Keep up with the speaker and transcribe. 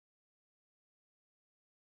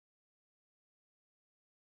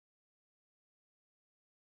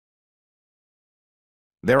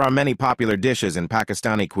There are many popular dishes in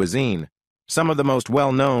Pakistani cuisine. Some of the most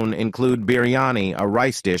well-known include biryani, a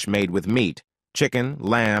rice dish made with meat, chicken,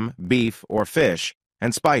 lamb, beef, or fish,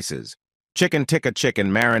 and spices. Chicken tikka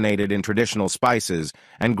chicken marinated in traditional spices,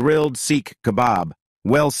 and grilled Sikh kebab,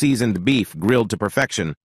 well-seasoned beef grilled to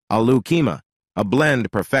perfection. Aloo keema, a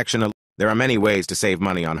blend perfection. There are many ways to save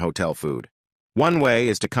money on hotel food. One way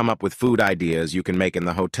is to come up with food ideas you can make in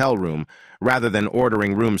the hotel room rather than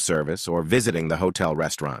ordering room service or visiting the hotel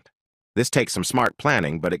restaurant. This takes some smart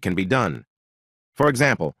planning, but it can be done. For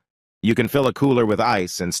example, you can fill a cooler with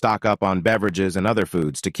ice and stock up on beverages and other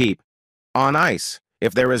foods to keep on ice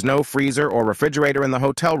if there is no freezer or refrigerator in the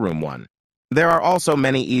hotel room one. There are also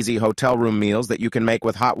many easy hotel room meals that you can make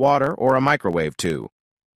with hot water or a microwave too.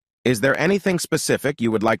 Is there anything specific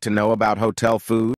you would like to know about hotel food?